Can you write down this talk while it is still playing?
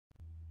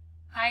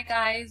Hi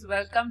guys,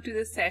 welcome to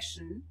the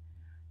session.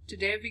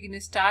 Today we're going to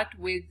start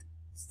with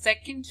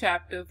second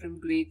chapter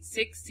from grade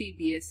 6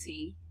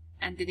 CBSE,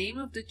 and the name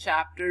of the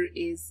chapter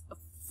is A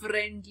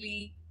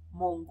Friendly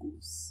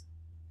Mongoose.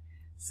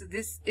 So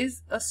this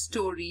is a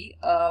story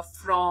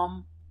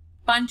from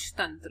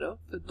Panchtantra.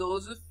 For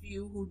those of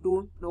you who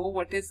don't know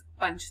what is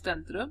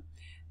Panchtantra,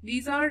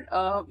 these are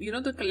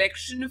the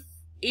collection of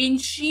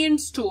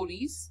ancient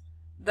stories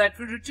that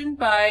were written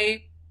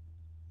by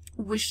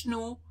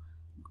Vishnu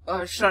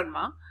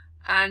Sharma,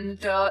 and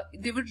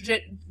they were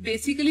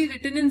basically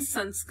written in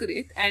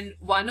Sanskrit, and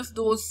one of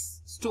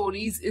those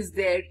stories is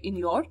there in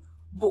your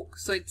book.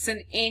 So it's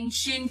an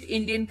ancient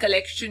Indian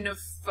collection of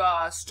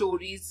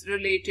stories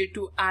related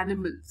to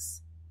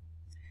animals.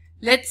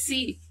 Let's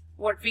see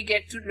what we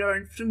get to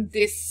learn from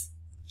this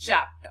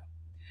chapter.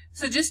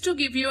 So just to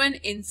give you an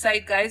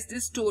insight, guys,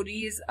 this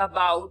story is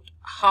about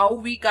how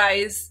we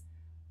guys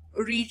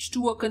reach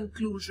to a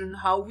conclusion,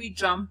 how we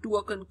jump to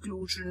a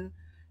conclusion,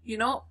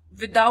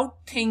 without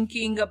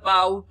thinking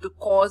about the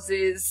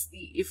causes,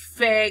 the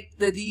effect,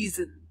 the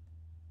reason.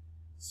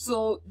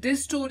 So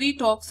this story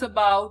talks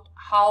about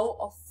how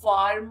a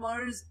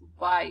farmer's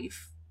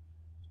wife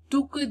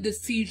took a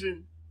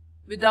decision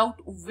without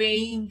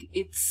weighing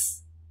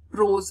its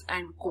pros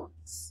and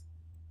cons.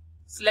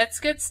 So let's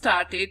get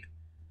started.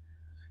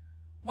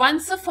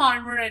 Once a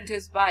farmer and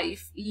his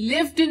wife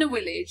lived in a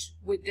village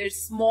with their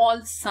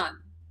small son.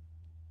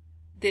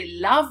 They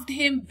loved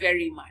him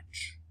very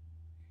much.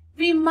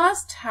 "We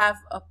must have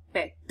a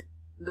pet,"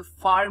 the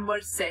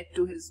farmer said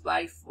to his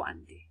wife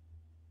one day.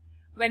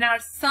 "When our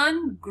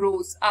son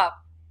grows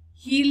up,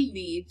 he'll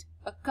need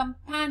a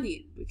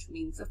companion," which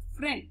means a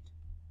friend.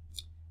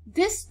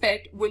 "This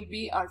pet will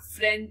be our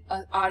friend,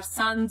 our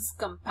son's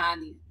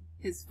companion."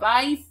 His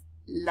wife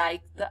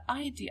liked the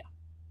idea.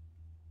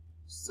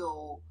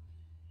 So,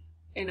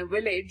 in a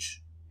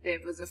village,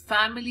 there was a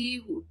family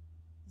who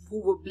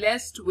were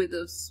blessed with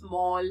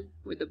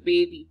a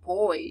baby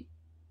boy.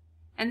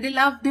 And they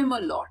loved him a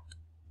lot.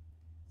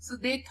 So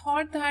they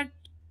thought that,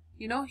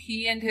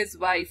 he and his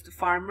wife, the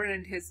farmer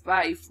and his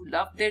wife, who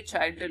loved their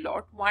child a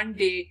lot, one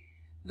day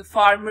the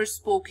farmer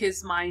spoke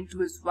his mind to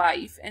his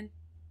wife and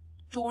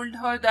told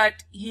her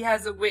that he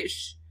has a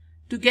wish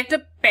to get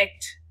a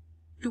pet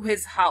to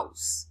his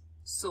house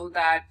so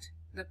that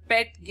the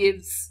pet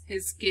gives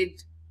his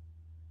kid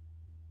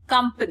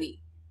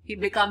company. He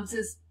becomes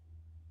his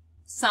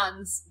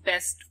son's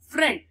best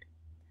friend.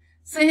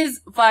 So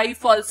his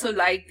wife also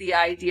liked the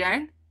idea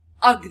and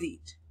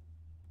agreed.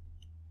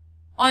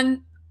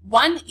 On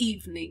one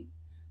evening,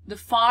 the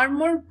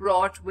farmer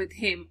brought with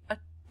him a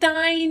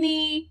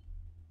tiny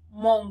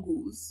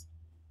mongoose.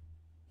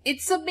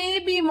 "It's a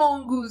baby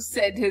mongoose,"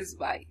 said his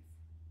wife,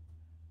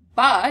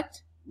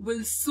 "but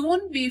will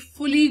soon be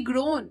fully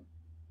grown.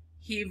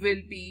 He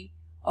will be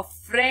a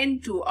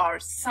friend to our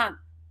son."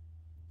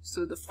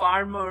 So the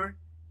farmer,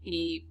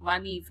 he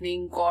one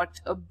evening got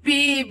a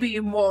baby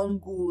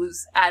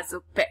mongoose as a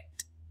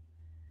pet.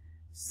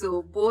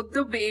 So both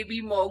the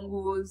baby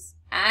mongoose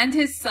and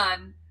his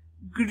son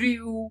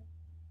grew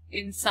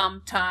in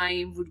some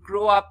time, would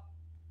grow up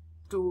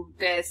to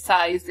their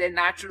size, their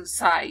natural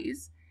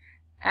size,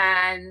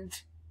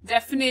 and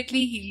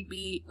definitely he'll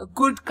be a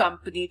good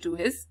company to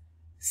his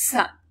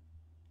son.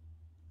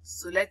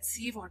 So let's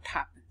see what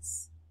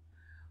happens.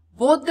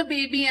 Both the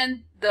baby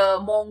and the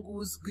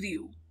mongoose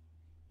grew.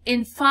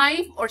 In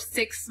 5 or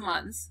 6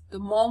 months, the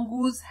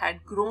mongoose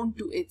had grown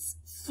to its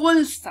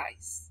full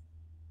size.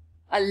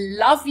 A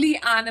lovely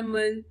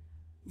animal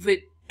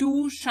with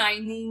 2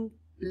 shining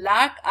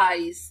black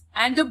eyes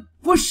and a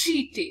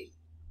bushy tail.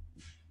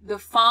 The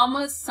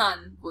farmer's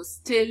son was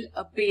still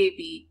a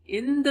baby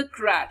in the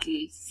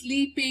cradle,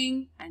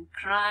 sleeping and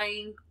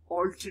crying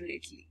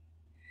alternately.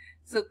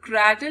 So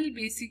cradle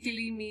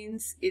basically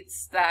means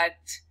it's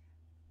that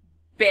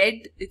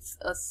bed, it's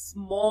a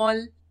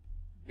small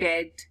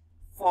bed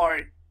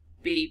for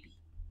baby.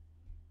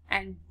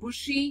 And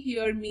bushy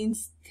here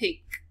means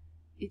thick.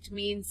 It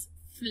means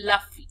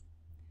fluffy.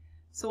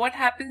 So what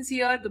happens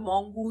here? The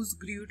mongoose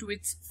grew to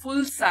its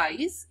full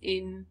size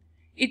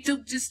it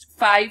took just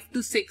 5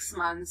 to 6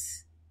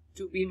 months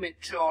to be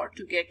mature,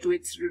 to get to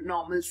its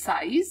normal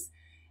size.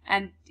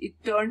 And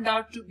it turned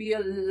out to be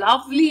a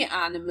lovely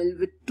animal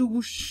with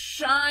 2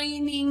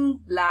 shining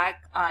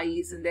black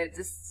eyes, and there's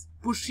this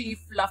bushy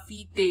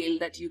fluffy tail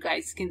that you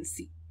guys can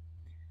see.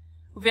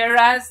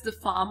 Whereas the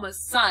farmer's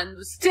son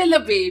was still a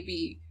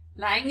baby,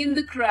 lying in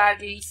the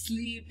cradle,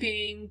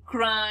 sleeping,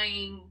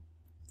 crying,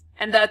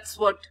 and that's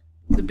what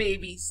the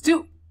babies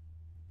do.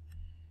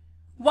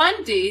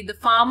 One day, the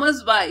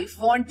farmer's wife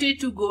wanted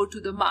to go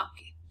to the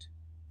market.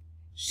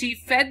 She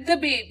fed the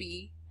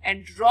baby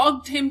and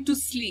rocked him to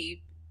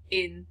sleep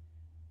in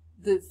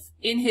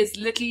his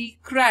little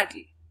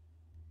cradle.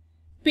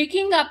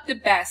 Picking up the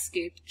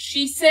basket,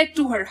 she said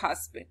to her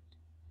husband,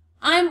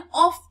 "I'm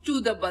off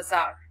to the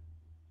bazaar.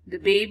 The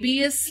baby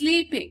is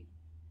sleeping.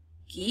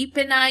 Keep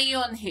an eye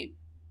on him."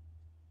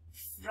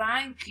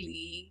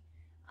 Frankly,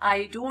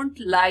 I don't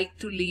like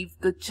to leave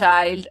the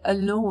child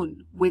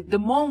alone with the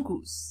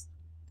mongoose.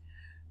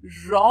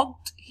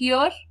 rocked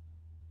here.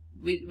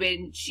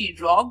 When she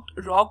rocked,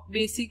 rock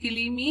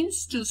basically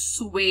means to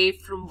sway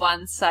from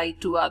one side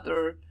to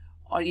other,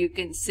 or you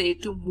can say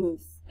to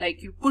move.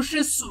 Like you push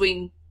a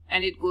swing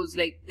and it goes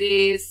like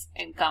this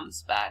and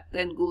comes back,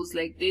 then goes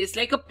like this,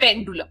 like a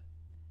pendulum,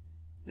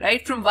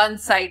 right? From one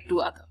side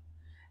to other.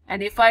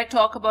 And if I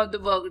talk about the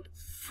word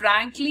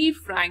frankly,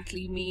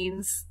 frankly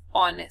means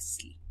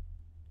honestly.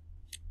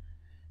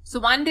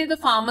 So one day the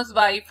farmer's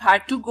wife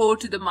had to go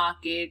to the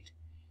market.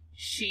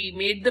 She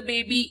made the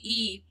baby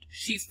eat.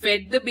 She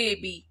fed the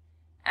baby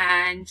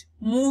and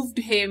moved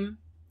him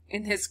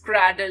in his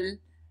cradle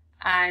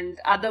and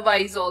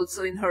otherwise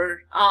also in her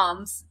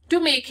arms to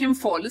make him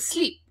fall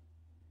asleep.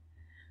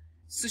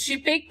 So she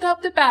picked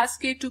up the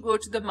basket to go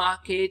to the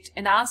market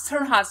and asked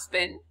her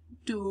husband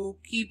to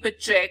keep a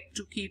check,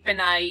 to keep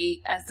an eye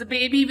as the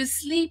baby was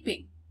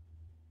sleeping.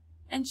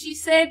 And she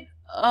said,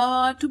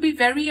 to be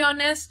very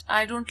honest,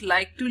 I don't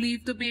like to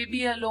leave the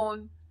baby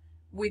alone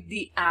with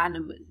the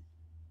animal,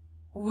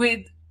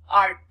 with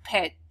our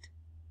pet,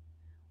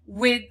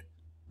 with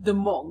the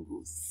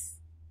mongoose.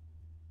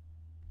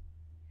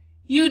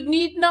 You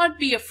need not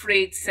be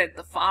afraid, said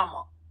the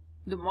farmer.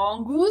 The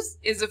mongoose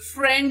is a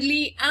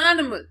friendly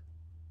animal.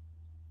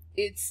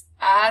 It's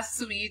as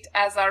sweet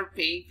as our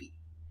baby.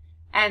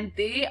 And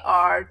they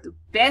are the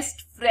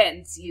best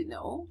friends, you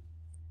know.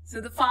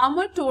 So the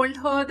farmer told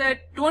her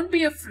that don't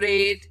be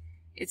afraid.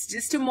 It's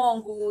just a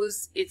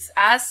mongoose. It's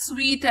as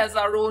sweet as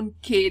our own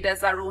kid,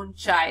 as our own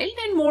child.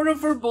 And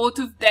moreover, both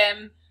of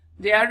them,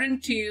 they are in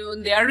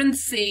tune, they are in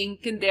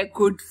sync, and they're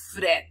good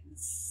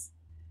friends.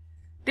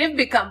 They've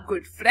become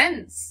good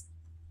friends.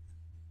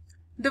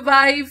 The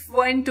wife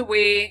went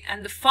away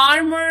and the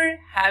farmer,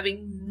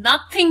 having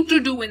nothing to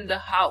do in the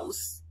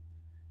house,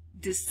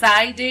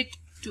 decided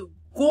to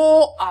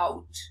go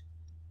out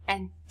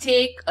and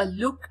take a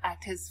look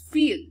at his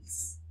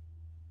fields.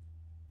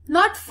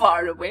 Not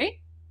far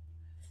away,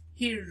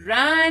 he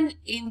ran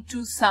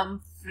into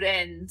some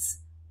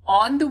friends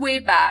on the way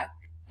back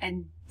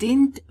and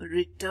didn't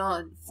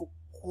return for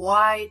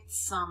quite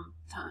some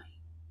time.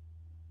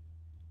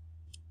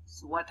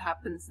 So what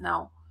happens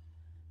now?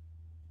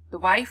 The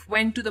wife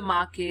went to the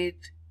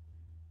market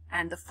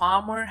and the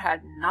farmer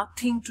had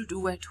nothing to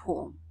do at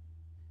home.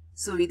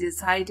 So he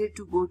decided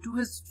to go to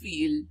his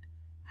field,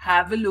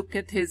 have a look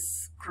at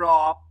his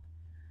crop,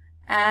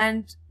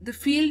 and the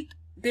field,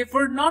 they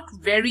were not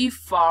very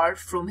far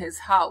from his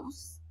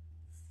house.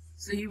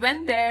 So he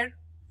went there,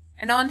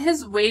 and on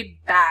his way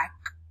back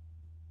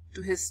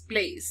to his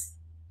place,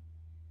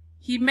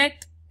 he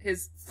met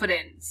his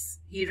friends.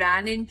 He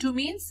ran into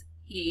means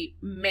he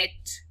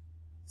met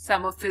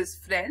some of his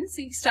friends.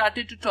 He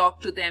started to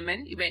talk to them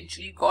and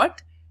eventually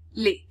got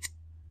late.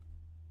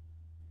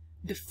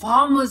 The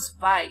farmer's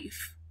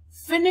wife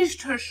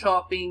finished her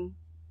shopping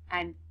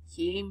and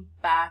came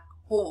back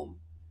home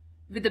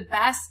with a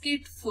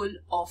basket full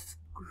of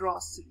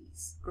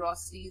groceries.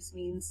 Groceries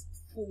means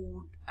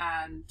food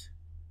and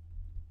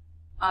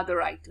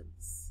other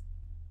items.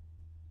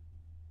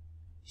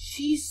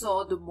 She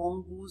saw the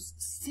mongoose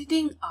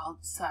sitting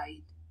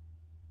outside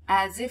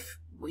as if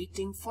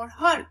waiting for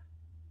her.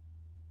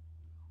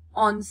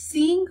 On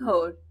seeing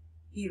her,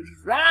 he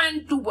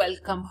ran to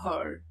welcome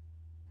her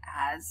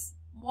as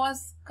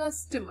was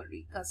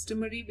customary.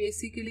 Customary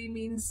basically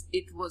means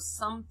it was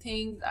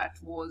something that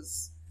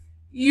was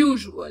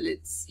usual.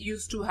 It's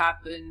used to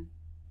happen.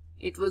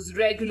 It was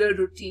regular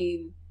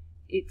routine.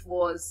 It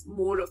was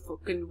more of a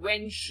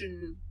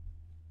convention.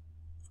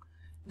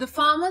 The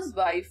farmer's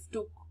wife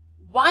took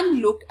one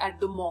look at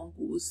the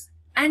mongoose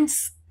and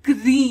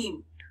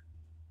screamed.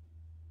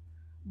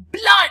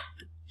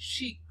 "Blood!"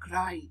 she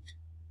cried.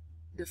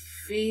 The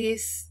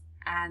face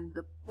and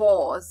the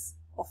paws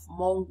of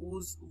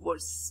mongoose were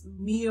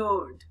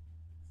smeared,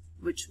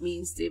 which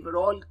means they were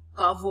all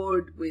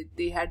covered with,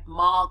 they had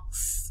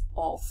marks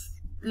of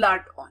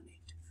blood on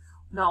it.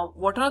 Now,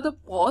 what are the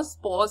paws?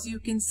 Paws, you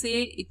can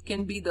say it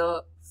can be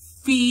the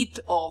feet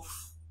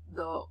of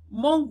the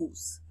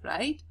mongoose,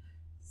 right?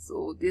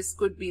 So this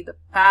could be the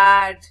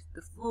pad,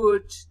 the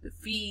foot, the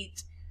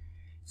feet.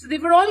 So they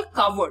were all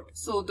covered.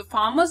 So the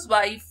farmer's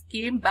wife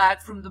came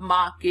back from the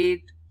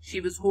market. She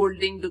was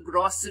holding the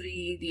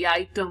grocery, the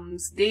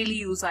items, daily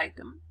use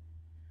item.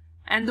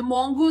 And the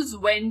mongoose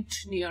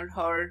went near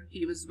her.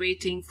 He was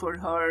waiting for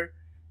her.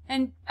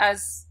 And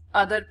as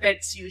other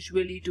pets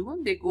usually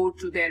do, they go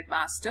to their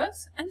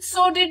masters. And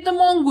so did the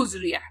mongoose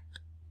react.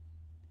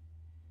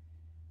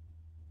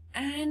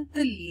 And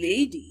the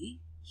lady,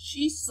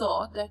 she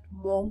saw that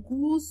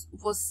mongoose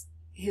was,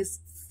 his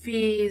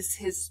face,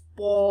 his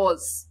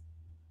paws,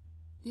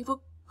 they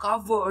were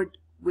covered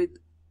with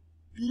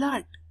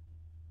blood.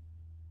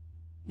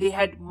 They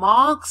had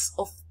marks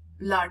of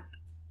blood,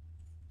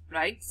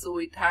 right? So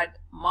it had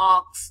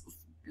marks of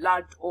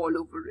blood all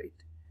over it.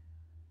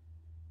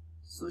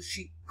 So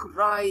she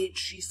cried,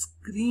 she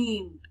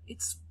screamed,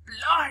 "It's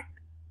blood!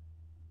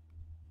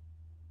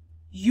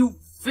 You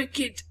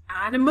wicked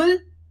animal!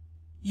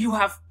 You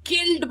have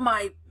killed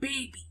my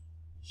baby!"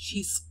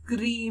 She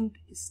screamed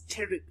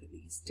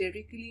hysterically.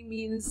 Hysterically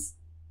means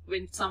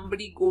when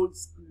somebody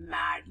goes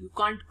mad. You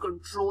can't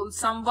control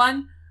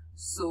someone.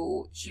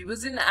 So she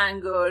was in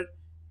anger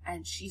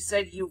and she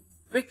said, "You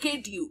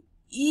wicked, you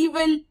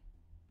evil,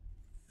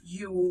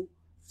 you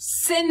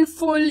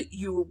sinful,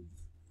 you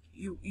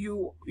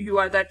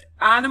are that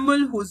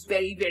animal who's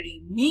very,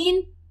 very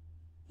mean.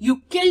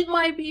 You killed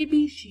my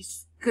baby." She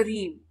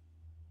screamed.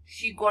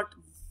 She got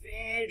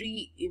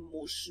very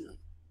emotional.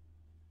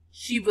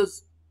 She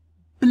was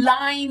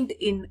blind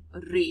in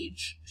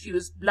rage. She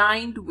was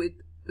blind with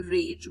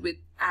rage, with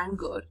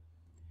anger.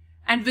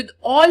 And with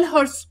all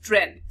her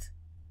strength,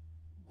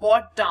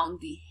 brought down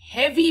the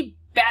heavy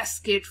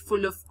basket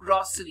full of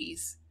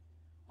groceries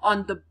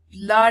on the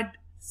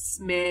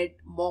blood-smeared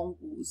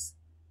mongoose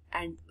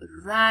and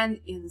ran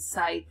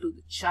inside to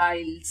the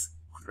child's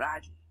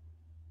cradle.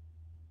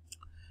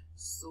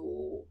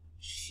 So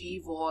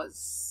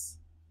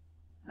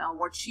now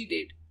what she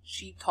did,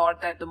 she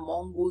thought that the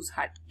mongoose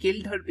had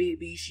killed her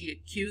baby. She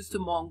accused the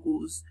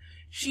mongoose.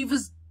 She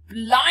was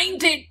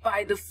blinded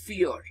by the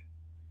fear.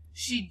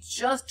 She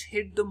just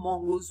hit the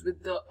mongoose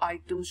with the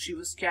items she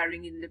was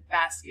carrying in the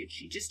basket.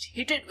 She just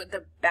hit it with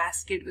the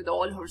basket with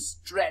all her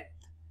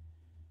strength.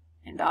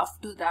 And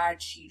after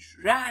that, she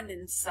ran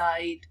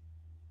inside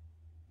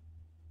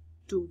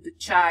to the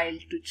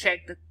child to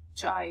check the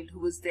child who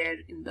was there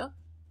in the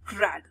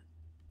cradle.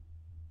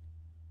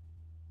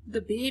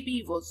 The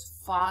baby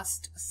was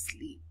fast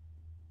asleep,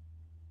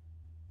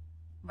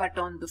 but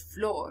on the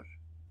floor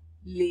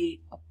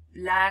lay a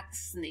black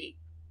snake,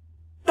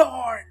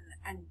 torn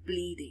and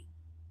bleeding.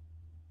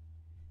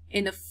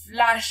 In a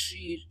flash,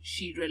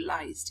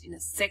 in a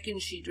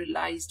second she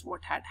realized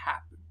what had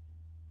happened.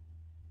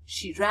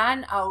 She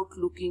ran out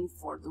looking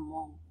for the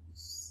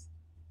mongoose.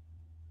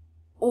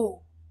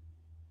 "Oh,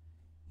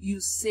 you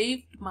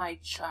saved my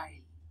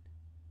child.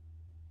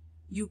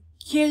 You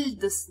killed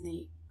the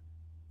snake.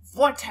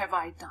 What have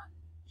I done?"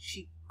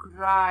 she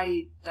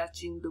cried,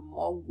 touching the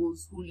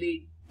mongoose who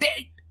lay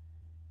dead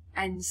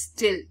and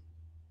still,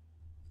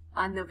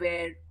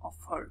 unaware of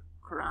her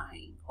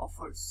crying, of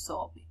her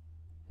sobbing.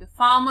 The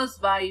farmer's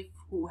wife,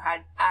 who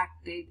had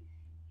acted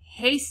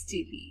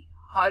hastily,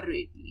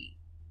 hurriedly,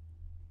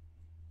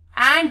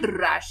 and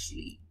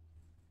rashly,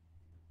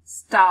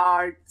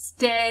 stared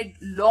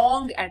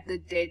long at the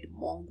dead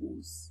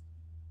mongoose.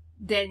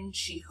 Then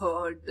she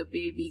heard the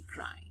baby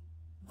crying.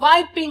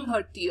 Wiping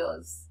her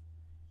tears,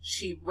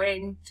 she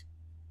went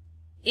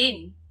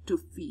in to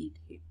feed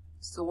him.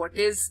 So what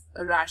is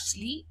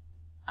rashly?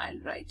 I'll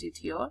write it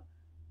here.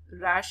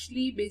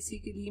 Rashly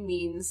basically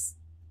means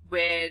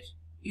where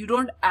you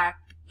don't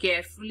act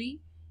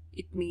carefully.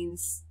 It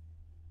means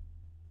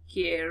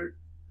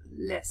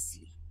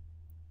carelessly,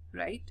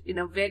 right? In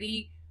a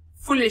very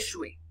foolish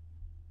way.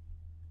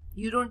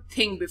 You don't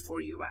think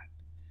before you act.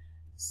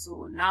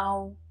 So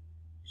now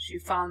she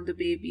found the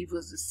baby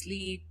was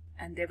asleep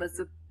and there was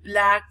a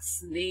black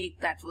snake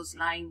that was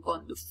lying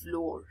on the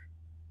floor.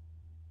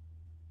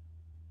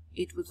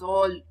 It was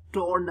all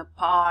torn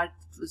apart.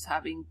 It was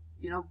having,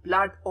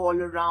 blood all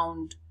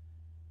around.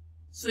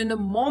 So in a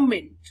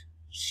moment,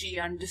 she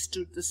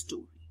understood the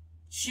story.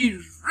 She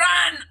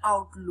ran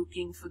out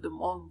looking for the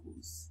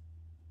mongoose.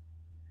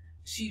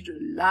 She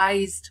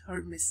realized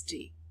her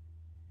mistake.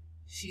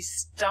 She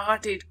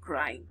started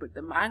crying, but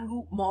the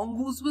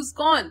mongoose was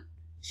gone.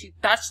 She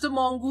touched the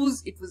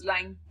mongoose. It was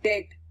lying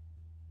dead.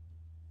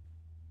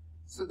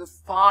 So the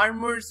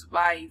farmer's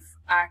wife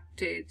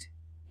acted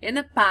in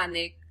a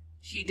panic.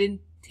 She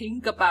didn't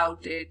think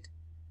about it.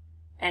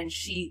 And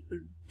she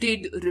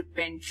did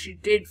repent. She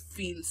did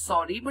feel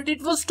sorry, but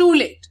it was too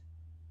late.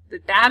 The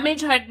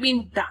damage had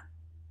been done.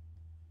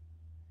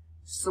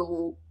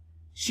 So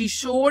she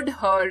showed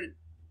her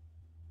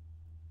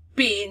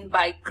pain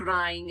by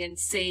crying and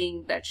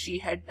saying that she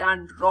had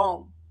done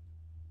wrong.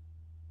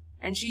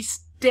 And she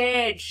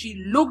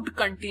looked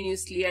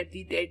continuously at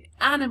the dead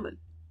animal.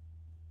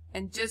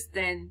 And just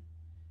then,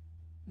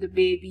 the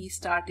baby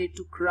started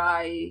to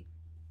cry.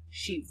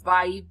 She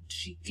wiped,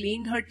 she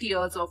cleaned her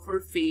tears off her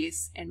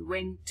face and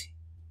went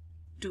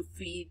to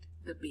feed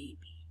the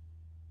baby,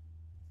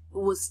 who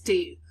was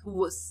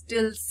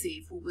still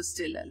safe, who was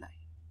still alive.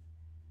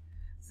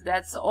 So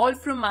that's all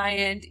from my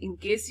end. In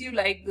case you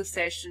like the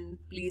session,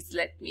 please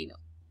let me know.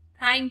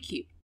 Thank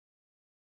you.